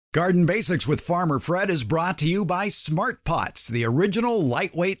Garden Basics with Farmer Fred is brought to you by Smart Pots, the original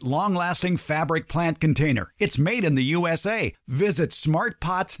lightweight, long-lasting fabric plant container. It's made in the USA. Visit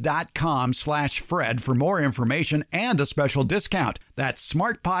smartpots.com/Fred for more information and a special discount. That's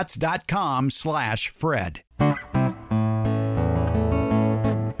smartpots.com/Fred.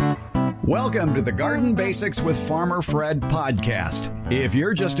 Welcome to the Garden Basics with Farmer Fred podcast. If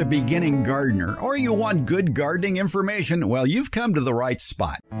you're just a beginning gardener or you want good gardening information, well, you've come to the right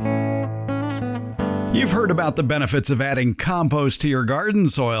spot. You've heard about the benefits of adding compost to your garden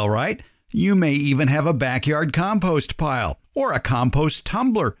soil, right? You may even have a backyard compost pile or a compost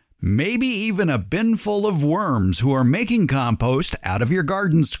tumbler, maybe even a bin full of worms who are making compost out of your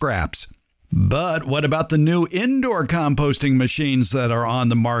garden scraps. But what about the new indoor composting machines that are on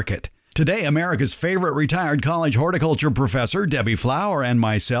the market? Today, America's favorite retired college horticulture professor, Debbie Flower, and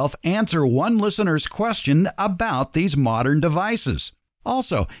myself answer one listener's question about these modern devices.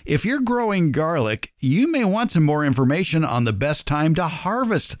 Also, if you're growing garlic, you may want some more information on the best time to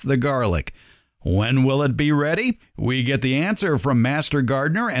harvest the garlic. When will it be ready? We get the answer from master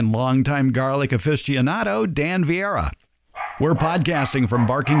gardener and longtime garlic aficionado, Dan Vieira. We're podcasting from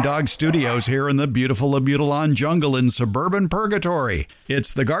Barking Dog Studios here in the beautiful Abutilon jungle in suburban Purgatory.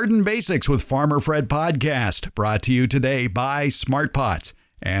 It's the Garden Basics with Farmer Fred podcast, brought to you today by Smart Pots.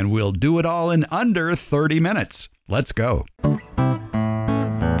 And we'll do it all in under 30 minutes. Let's go.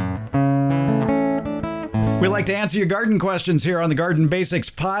 We like to answer your garden questions here on the Garden Basics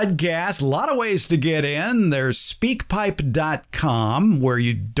podcast. A lot of ways to get in. There's speakpipe.com, where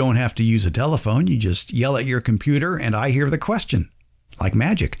you don't have to use a telephone. You just yell at your computer and I hear the question. Like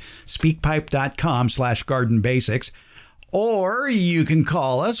magic. Speakpipe.com/Garden Basics. Or you can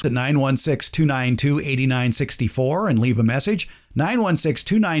call us at 916-292-8964 and leave a message.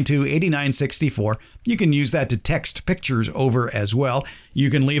 916-292-8964. You can use that to text pictures over as well. You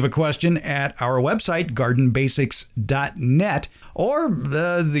can leave a question at our website, gardenbasics.net, or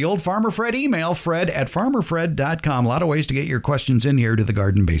the old Farmer Fred email, fred@farmerfred.com. A lot of ways to get your questions in here to the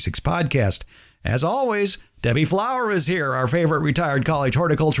Garden Basics podcast. As always, Debbie Flower is here, our favorite retired college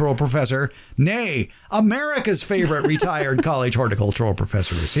horticultural professor. Nay, America's favorite retired college horticultural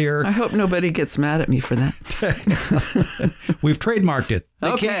professor is here. I hope nobody gets mad at me for that. We've trademarked it. They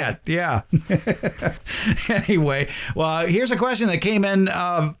okay. can't. Yeah. Anyway, well, here's a question that came in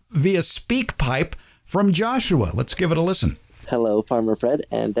via SpeakPipe from Joshua. Let's give it a listen. Hello, Farmer Fred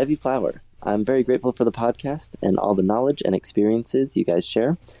and Debbie Flower. I'm very grateful for the podcast and all the knowledge and experiences you guys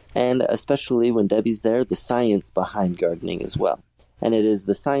share, and especially when Debbie's there, the science behind gardening as well. And it is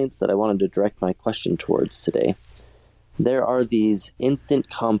the science that I wanted to direct my question towards today. There are these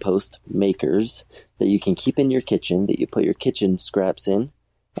instant compost makers that you can keep in your kitchen, that you put your kitchen scraps in,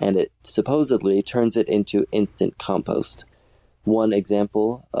 and it supposedly turns it into instant compost. One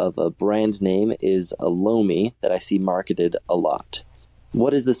example of a brand name is a Lomi that I see marketed a lot.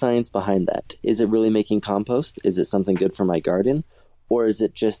 What is the science behind that? Is it really making compost? Is it something good for my garden? Or is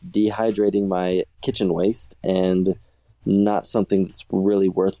it just dehydrating my kitchen waste and not something that's really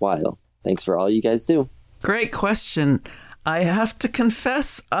worthwhile? Thanks for all you guys do. Great question. I have to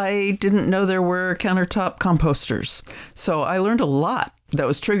confess, I didn't know there were countertop composters. So I learned a lot that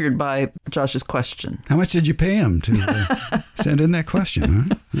was triggered by Josh's question. How much did you pay him to send in that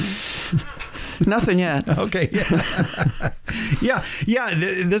question? Huh? Nothing yet. Okay. Yeah.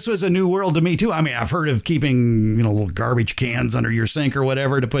 This was a new world to me, too. I mean, I've heard of keeping, little garbage cans under your sink or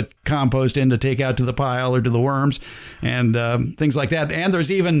whatever to put compost in to take out to the pile or to the worms and things like that. And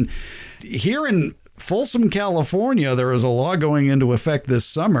there's even here in Folsom, California, there is a law going into effect this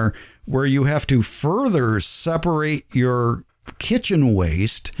summer where you have to further separate your kitchen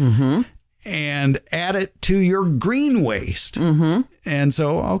waste and add it to your green waste. And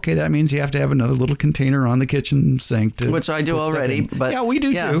so, okay, that means you have to have another little container on the kitchen sink. Which I do already. But yeah, we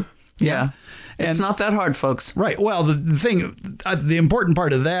do too. Yeah. It's not that hard, folks. Right. Well, the thing, the important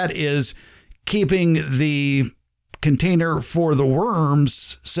part of that is keeping the container for the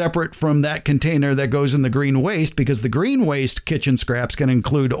worms separate from that container that goes in the green waste, because the green waste kitchen scraps can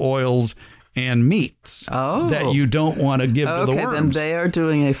include oils and meats that you don't want to give to the worms. Okay, then they are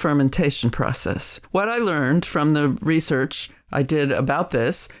doing a fermentation process. What I learned from the research I did about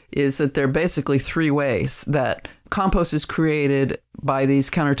this is that there are basically three ways that compost is created by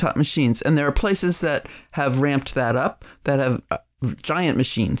these countertop machines. And there are places that have ramped that up, that have giant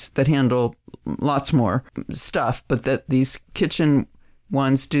machines that handle lots more stuff, but that these kitchen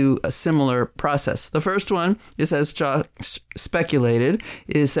ones do a similar process. The first one is, as Josh speculated,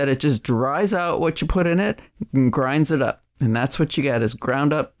 is that it just dries out what you put in it and grinds it up. And that's what you get, is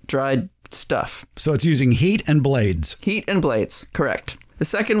ground up, dried stuff. So it's using heat and blades. Heat and blades, correct. The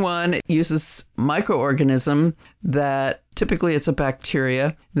second one uses microorganism that typically it's a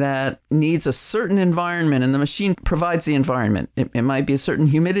bacteria that needs a certain environment, and the machine provides the environment. It might be a certain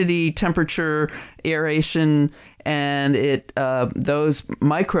humidity, temperature, aeration, and those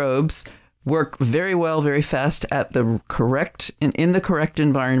microbes work very well, very fast at the correct in the correct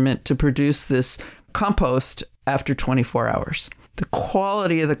environment to produce this compost after 24 hours. The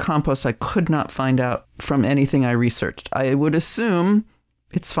quality of the compost I could not find out from anything I researched. I would assume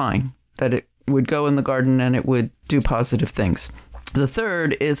it's fine, that it would go in the garden and it would do positive things. The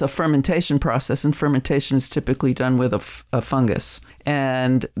third is a fermentation process, and fermentation is typically done with a fungus.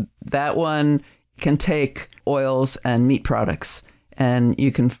 And that one can take oils and meat products, and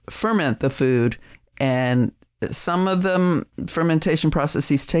you can ferment the food. And some of them fermentation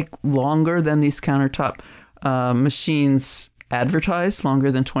processes take longer than these countertop machines advertise, longer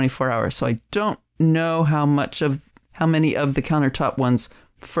than 24 hours. So I don't know how many of the countertop ones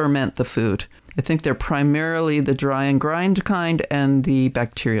ferment the food. I think they're primarily the dry and grind kind and the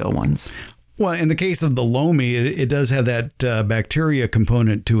bacterial ones. Well, in the case of the Lomi, it does have that bacteria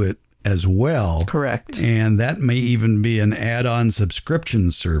component to it as well. Correct. And that may even be an add-on subscription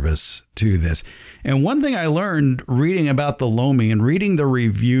service to this. And one thing I learned reading about the Lomi and reading the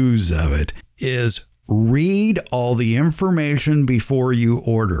reviews of it is read all the information before you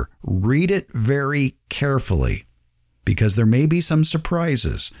order. Read it very carefully, because there may be some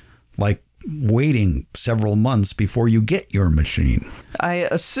surprises, like waiting several months before you get your machine. I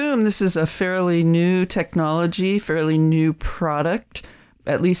assume this is a fairly new technology, fairly new product,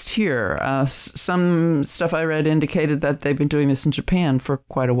 at least here. Some stuff I read indicated that they've been doing this in Japan for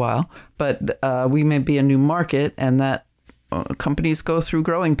quite a while, but we may be a new market, and that companies go through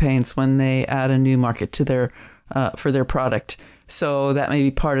growing pains when they add a new market to their for their product. So that may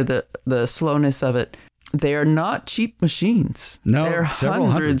be part of the slowness of it. They are not cheap machines. No, they're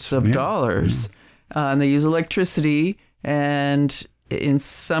hundreds of dollars. And they use electricity. And in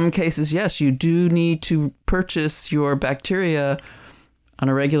some cases, yes, you do need to purchase your bacteria on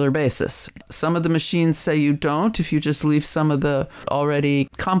a regular basis. Some of the machines say you don't. If you just leave some of the already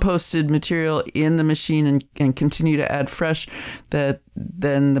composted material in the machine and continue to add fresh,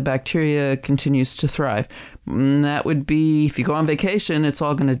 then the bacteria continues to thrive. And that would be, if you go on vacation, it's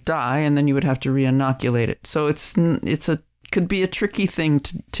all going to die, and then you would have to re-inoculate it. So could be a tricky thing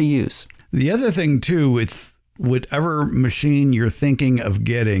to use. The other thing, too, with whatever machine you're thinking of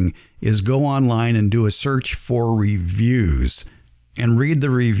getting, is go online and do a search for reviews. And read the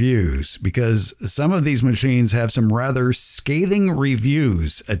reviews, because some of these machines have some rather scathing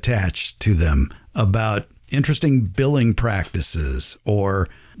reviews attached to them about interesting billing practices or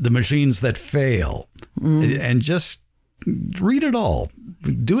the machines that fail. And just read it all.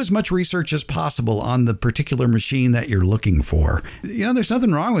 Do as much research as possible on the particular machine that you're looking for. You know, there's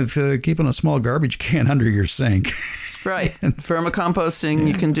nothing wrong with keeping a small garbage can under your sink. Right. Vermicomposting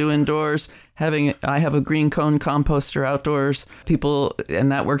you can do indoors. I have a green cone composter outdoors.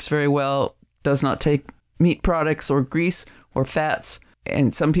 And that works very well. Does not take meat products or grease or fats.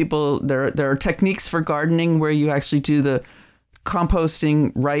 And some people, there are techniques for gardening where you actually do the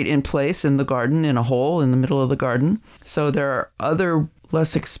composting right in place in the garden, in a hole in the middle of the garden. So there are other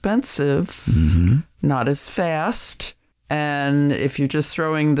less expensive, not as fast. And if you're just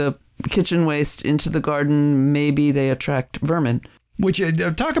throwing the kitchen waste into the garden, maybe they attract vermin. Which,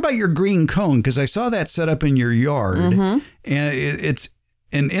 talk about your green cone, because I saw that set up in your yard. And it's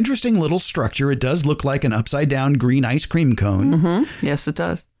an interesting little structure. It does look like an upside down green ice cream cone. Yes, it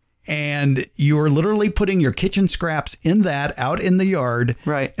does. And you're literally putting your kitchen scraps in that out in the yard.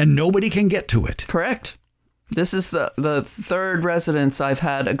 Right. And nobody can get to it. Correct. This is the third residence I've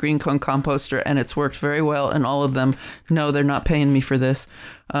had a green cone composter, and it's worked very well. And all of them, no, they're not paying me for this.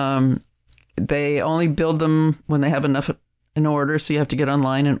 They only build them when they have enough in order, so you have to get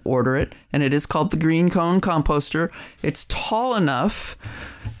online and order it. And it is called the green cone composter. It's tall enough,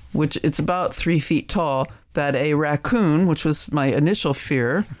 which it's about 3 feet tall, that a raccoon, which was my initial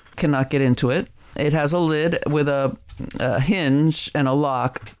fear, cannot get into it. It has a lid with a hinge and a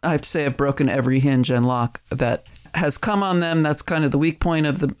lock. I have to say I've broken every hinge and lock that has come on them. That's kind of the weak point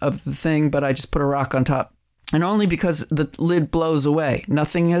of the thing, but I just put a rock on top. And only because the lid blows away.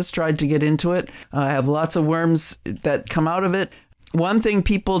 Nothing has tried to get into it. I have lots of worms that come out of it. One thing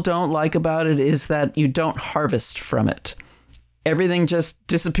people don't like about it is that you don't harvest from it. Everything just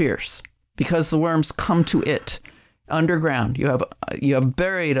disappears because the worms come to it underground. You have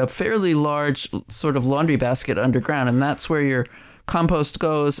buried a fairly large sort of laundry basket underground, and that's where your compost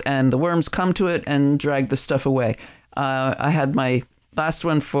goes, and the worms come to it and drag the stuff away. I had my last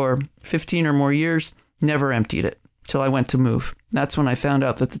one for 15 or more years. Never emptied it. till I went to move. That's when I found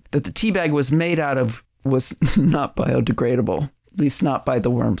out that the tea bag was made out of was not biodegradable, at least not by the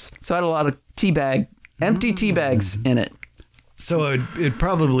worms. So I had a lot of empty tea bags in it. So it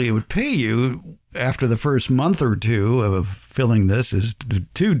probably would pay you after the first month or two of filling this is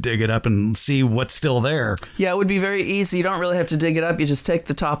to dig it up and see what's still there. Yeah, it would be very easy. You don't really have to dig it up. You just take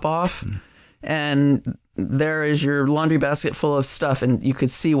the top off and there is your laundry basket full of stuff, and you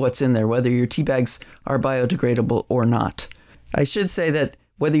could see what's in there, whether your tea bags are biodegradable or not. I should say that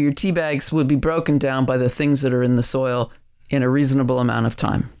whether your tea bags would be broken down by the things that are in the soil in a reasonable amount of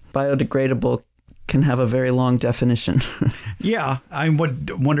time. Biodegradable can have a very long definition. Yeah, I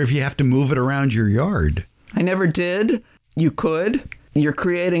would wonder if you have to move it around your yard. I never did. You could. You're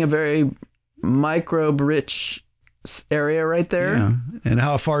creating a very microbe-rich area right there. Yeah. And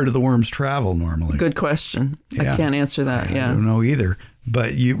how far do the worms travel normally? Good question. Yeah. I can't answer that. I don't know either.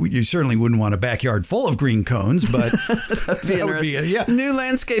 But you certainly wouldn't want a backyard full of green cones, but that'd be interesting. Yeah. New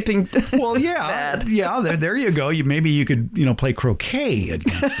landscaping. Well, yeah. fad. Yeah, there you go. Maybe you could, play croquet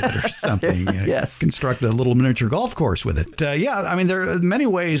against it or something. Yes. Construct a little miniature golf course with it. There are many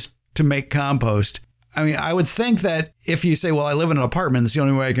ways to make compost. I would think that if you say, well, I live in an apartment, it's the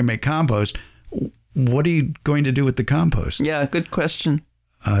only way I can make compost. What are you going to do with the compost? Yeah, good question.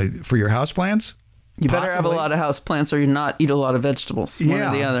 For your houseplants? You better have a lot of house plants or you not eat a lot of vegetables, one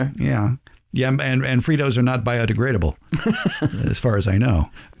or the other. Yeah. Yeah, and Fritos are not biodegradable, as far as I know.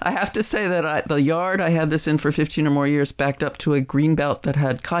 I have to say that the yard I had this in for 15 or more years backed up to a green belt that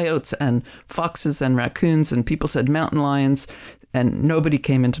had coyotes and foxes and raccoons, and people said mountain lions, and nobody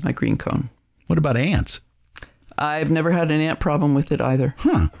came into my green cone. What about ants? I've never had an ant problem with it either.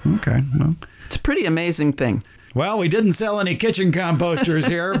 Huh, okay. Well, it's a pretty amazing thing. Well, we didn't sell any kitchen composters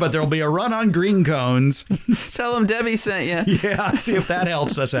here, but there'll be a run on green cones. Tell them Debbie sent you. Yeah, see if that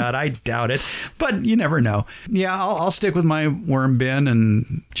helps us out. I doubt it, but you never know. Yeah, I'll stick with my worm bin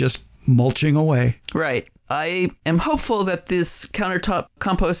and just mulching away. Right. I am hopeful that this countertop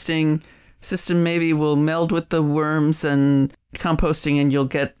composting system maybe will meld with the worms and composting, and you'll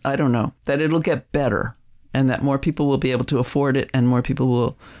get, that it'll get better. And that more people will be able to afford it and more people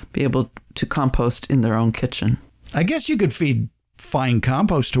will be able to compost in their own kitchen. I guess you could feed fine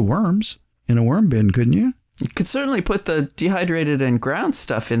compost to worms in a worm bin, couldn't you? You could certainly put the dehydrated and ground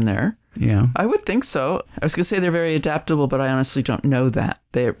stuff in there. Yeah. I would think so. I was going to say they're very adaptable, but I honestly don't know that.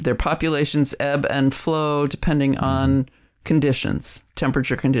 Their populations ebb and flow depending on conditions,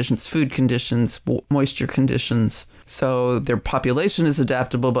 temperature conditions, food conditions, moisture conditions. So their population is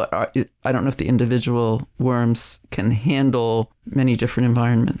adaptable, but I don't know if the individual worms can handle many different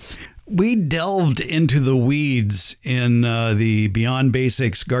environments. We delved into the weeds in the Beyond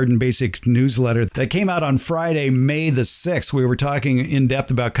Basics Garden Basics newsletter that came out on Friday, May the 6th. We were talking in depth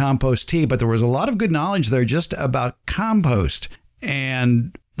about compost tea, but there was a lot of good knowledge there just about compost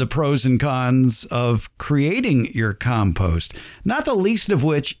and the pros and cons of creating your compost, not the least of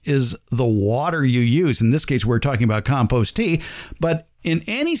which is the water you use. In this case, we're talking about compost tea, but in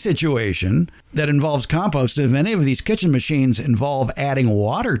any situation that involves compost, if any of these kitchen machines involve adding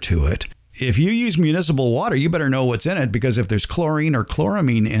water to it, if you use municipal water, you better know what's in it, because if there's chlorine or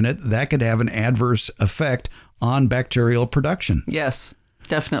chloramine in it, that could have an adverse effect on bacterial production. Yes,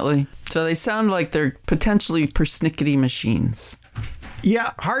 definitely. So they sound like they're potentially persnickety machines.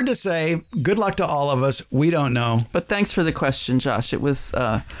 Yeah, hard to say. Good luck to all of us. We don't know. But thanks for the question, Josh. It was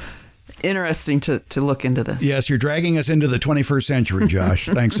interesting to look into this. Yes, you're dragging us into the 21st century, Josh.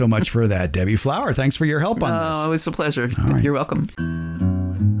 Thanks so much for that. Debbie Flower, thanks for your help on this. Oh, it was a pleasure. Right. You're welcome.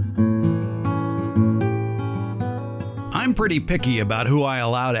 I'm pretty picky about who I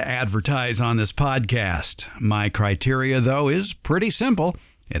allow to advertise on this podcast. My criteria, though, is pretty simple.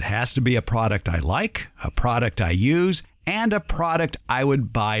 It has to be a product I like, a product I use, and a product I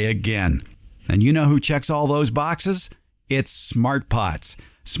would buy again. And you know who checks all those boxes? It's Smart Pots.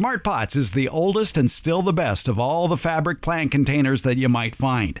 Smart Pots is the oldest and still the best of all the fabric plant containers that you might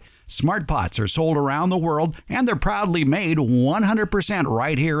find. Smart Pots are sold around the world, and they're proudly made 100%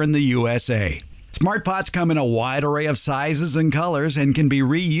 right here in the USA. Smart Pots come in a wide array of sizes and colors and can be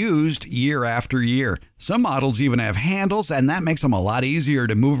reused year after year. Some models even have handles, and that makes them a lot easier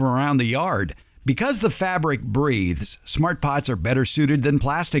to move around the yard. Because the fabric breathes, Smart Pots are better suited than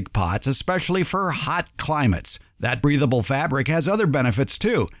plastic pots, especially for hot climates. That breathable fabric has other benefits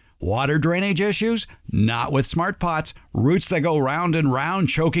too. Water drainage issues? Not with Smart Pots. Roots that go round and round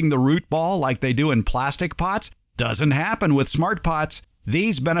choking the root ball like they do in plastic pots? Doesn't happen with Smart Pots.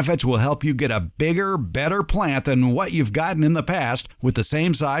 These benefits will help you get a bigger, better plant than what you've gotten in the past with the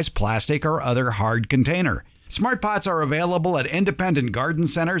same size plastic or other hard container. Smart Pots are available at independent garden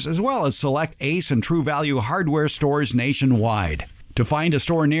centers as well as select Ace and True Value hardware stores nationwide. To find a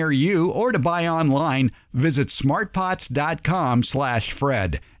store near you or to buy online, visit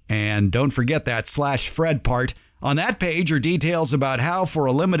smartpots.com/Fred. And don't forget that /Fred part. On that page are details about how, for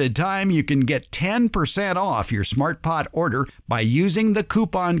a limited time, you can get 10% off your Smart Pot order by using the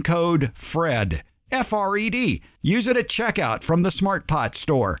coupon code FRED. F-R-E-D. Use it at checkout from the Smart Pot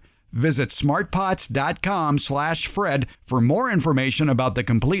store. Visit smartpots.com/Fred for more information about the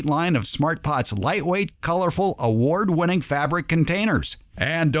complete line of Smart Pot's lightweight, colorful, award-winning fabric containers.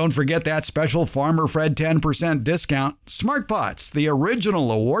 And don't forget that special Farmer Fred 10% discount. Smart Pots, the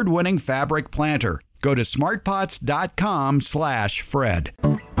original award-winning fabric planter. Go to smartpots.com/Fred.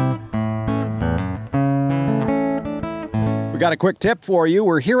 We got a quick tip for you.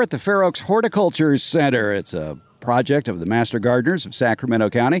 We're here at the Fair Oaks Horticulture Center. It's a project of the Master Gardeners of Sacramento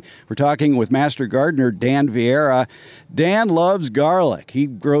County. We're talking with Master Gardener Dan Vieira. Dan loves garlic. He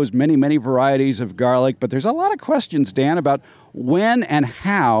grows many, many varieties of garlic, but there's a lot of questions, Dan, about when and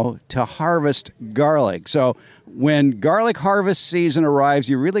how to harvest garlic. So when garlic harvest season arrives,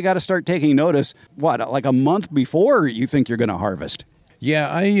 you really got to start taking notice, like a month before you think you're going to harvest?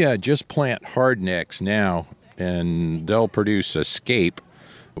 Yeah, I just plant hardnecks now, and they'll produce a scape,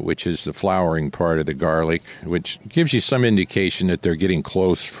 which is the flowering part of the garlic, which gives you some indication that they're getting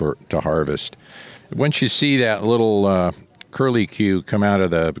close to harvest. Once you see that little curlicue come out of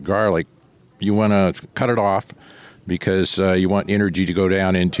the garlic, you want to cut it off because you want energy to go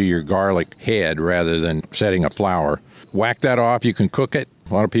down into your garlic head rather than setting a flower. Whack that off. You can cook it.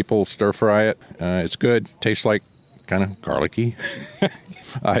 A lot of people stir fry it. It's good. Tastes like kind of garlicky.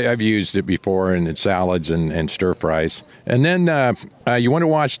 I've used it before in salads and stir fries. And then you want to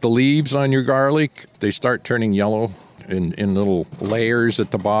watch the leaves on your garlic. They start turning yellow in little layers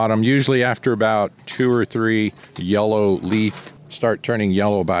at the bottom. Usually after about 2 or 3 yellow leaf start turning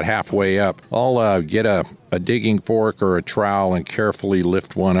yellow about halfway up, I'll get a digging fork or a trowel and carefully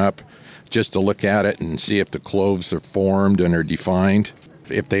lift one up just to look at it and see if the cloves are formed and are defined.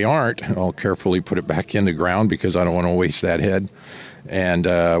 If they aren't, I'll carefully put it back in the ground because I don't want to waste that head. And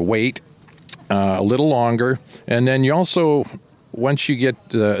wait a little longer. And then you also, once you get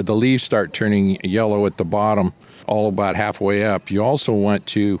the leaves start turning yellow at the bottom, all about halfway up, you also want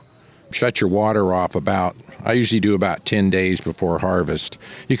to shut your water off I usually do about 10 days before harvest.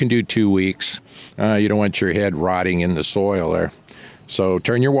 You can do 2 weeks. You don't want your head rotting in the soil there. So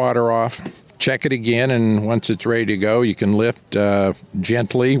turn your water off. Check it again, and once it's ready to go, you can lift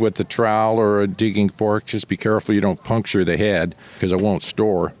gently with a trowel or a digging fork. Just be careful you don't puncture the head because it won't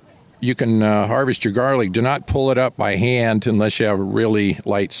store. You can harvest your garlic. Do not pull it up by hand unless you have really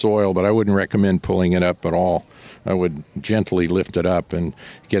light soil, but I wouldn't recommend pulling it up at all. I would gently lift it up and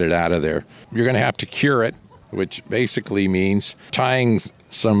get it out of there. You're going to have to cure it, which basically means tying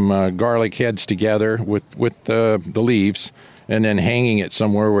some garlic heads together with the leaves, and then hanging it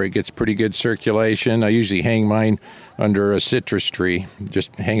somewhere where it gets pretty good circulation. I usually hang mine under a citrus tree,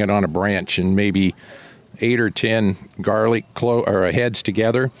 just hang it on a branch, and maybe 8 or 10 garlic heads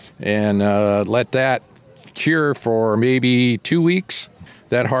together, and let that cure for maybe 2 weeks.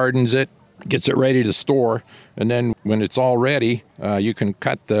 That hardens it, gets it ready to store, and then when it's all ready, you can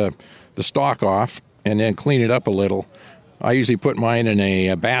cut the stalk off and then clean it up a little. I usually put mine in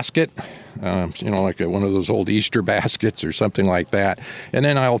a basket, like one of those old Easter baskets or something like that. And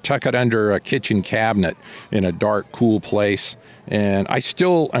then I'll tuck it under a kitchen cabinet in a dark, cool place. And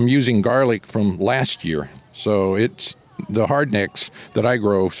I'm using garlic from last year. So it's the hardnecks that I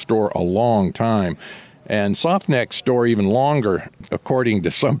grow store a long time. And softnecks store even longer, according to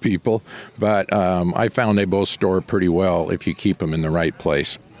some people. But I found they both store pretty well if you keep them in the right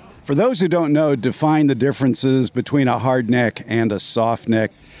place. For those who don't know, define the differences between a hardneck and a softneck.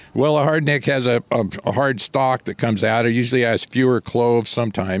 Well, a hardneck has a hard stalk that comes out. It usually has fewer cloves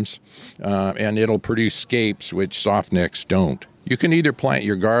sometimes, and it'll produce scapes, which softnecks don't. You can either plant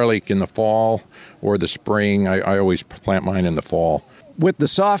your garlic in the fall or the spring. I always plant mine in the fall. With the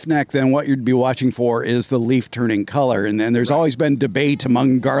softneck, then, what you'd be watching for is the leaf turning color. And then there's always been debate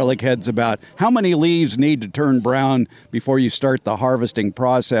among garlic heads about how many leaves need to turn brown before you start the harvesting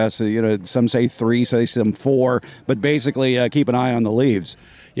process. Some say 3, some 4, but basically keep an eye on the leaves.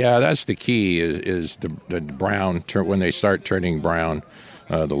 Yeah, that's the key is the brown, when they start turning brown,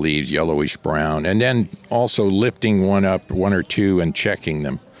 the leaves, yellowish brown. And then also lifting one or two, and checking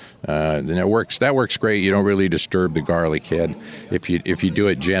them. Then that works great. You don't really disturb the garlic head if you do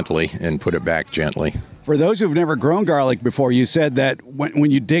it gently and put it back gently. For those who've never grown garlic before, you said that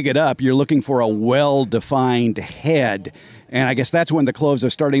when you dig it up, you're looking for a well-defined head. And I guess that's when the cloves are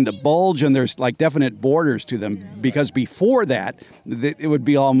starting to bulge and there's like definite borders to them, because before that, it would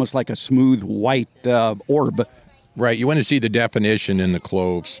be almost like a smooth white orb. Right. You want to see the definition in the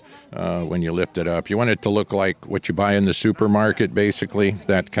cloves when you lift it up. You want it to look like what you buy in the supermarket, basically,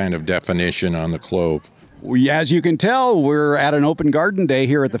 that kind of definition on the clove. As you can tell, we're at an open garden day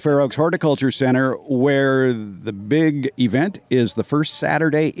here at the Fair Oaks Horticulture Center, where the big event is the first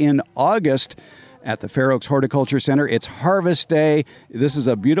Saturday in August at the Fair Oaks Horticulture Center. It's Harvest Day. This is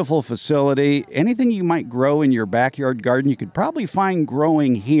a beautiful facility. Anything you might grow in your backyard garden, you could probably find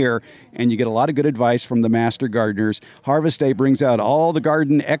growing here, and you get a lot of good advice from the master gardeners. Harvest Day brings out all the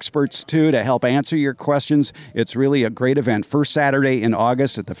garden experts, too, to help answer your questions. It's really a great event. First Saturday in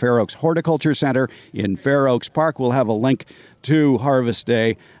August at the Fair Oaks Horticulture Center in Fair Oaks Park. We'll have a link to Harvest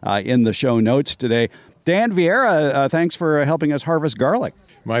Day in the show notes today. Dan Vieira, thanks for helping us harvest garlic.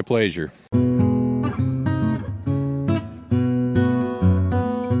 My pleasure.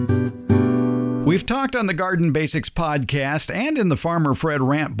 We've talked on the Garden Basics podcast and in the Farmer Fred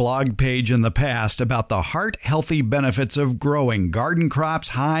Rant blog page in the past about the heart-healthy benefits of growing garden crops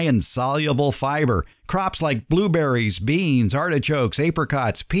high in soluble fiber. Crops like blueberries, beans, artichokes,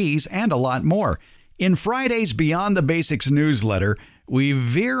 apricots, peas, and a lot more. In Friday's Beyond the Basics newsletter, we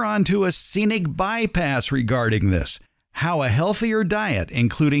veer onto a scenic bypass regarding this. How a healthier diet,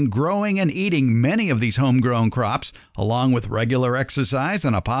 including growing and eating many of these homegrown crops, along with regular exercise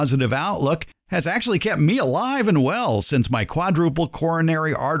and a positive outlook, has actually kept me alive and well since my quadruple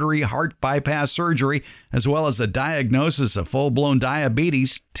coronary artery heart bypass surgery, as well as a diagnosis of full-blown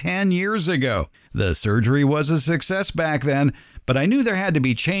diabetes 10 years ago. The surgery was a success back then, but I knew there had to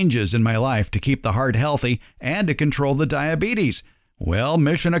be changes in my life to keep the heart healthy and to control the diabetes. Well,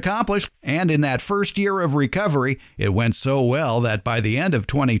 mission accomplished, and in that first year of recovery, it went so well that by the end of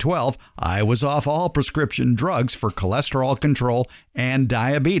 2012, I was off all prescription drugs for cholesterol control and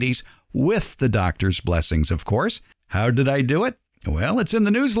diabetes, with the doctor's blessings, of course. How did I do it? Well, it's in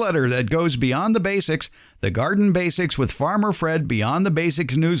the newsletter that goes Beyond the Basics, the Garden Basics with Farmer Fred Beyond the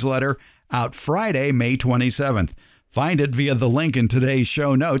Basics newsletter, out Friday, May 27th. Find it via the link in today's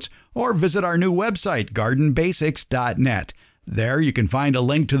show notes, or visit our new website, gardenbasics.net. There you can find a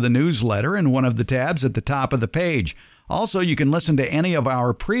link to the newsletter in one of the tabs at the top of the page. Also, you can listen to any of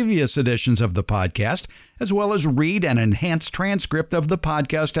our previous editions of the podcast, as well as read an enhanced transcript of the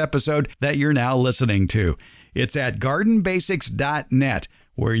podcast episode that you're now listening to. It's at gardenbasics.net,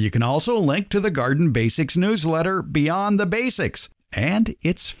 where you can also link to the Garden Basics newsletter, Beyond the Basics, and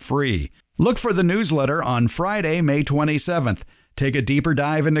it's free. Look for the newsletter on Friday, May 27th. Take a deeper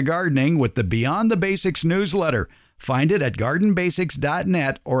dive into gardening with the Beyond the Basics newsletter. Find it at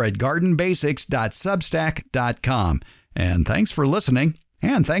gardenbasics.net or at gardenbasics.substack.com. And thanks for listening,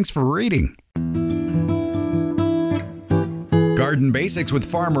 and thanks for reading. Garden Basics with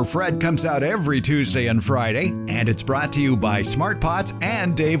Farmer Fred comes out every Tuesday and Friday, and it's brought to you by Smart Pots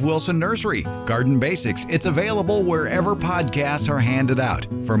and Dave Wilson Nursery. Garden Basics, it's available wherever podcasts are handed out.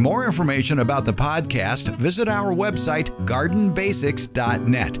 For more information about the podcast, visit our website,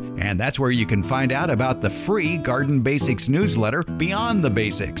 gardenbasics.net, and that's where you can find out about the free Garden Basics newsletter, Beyond the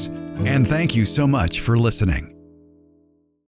Basics. And thank you so much for listening.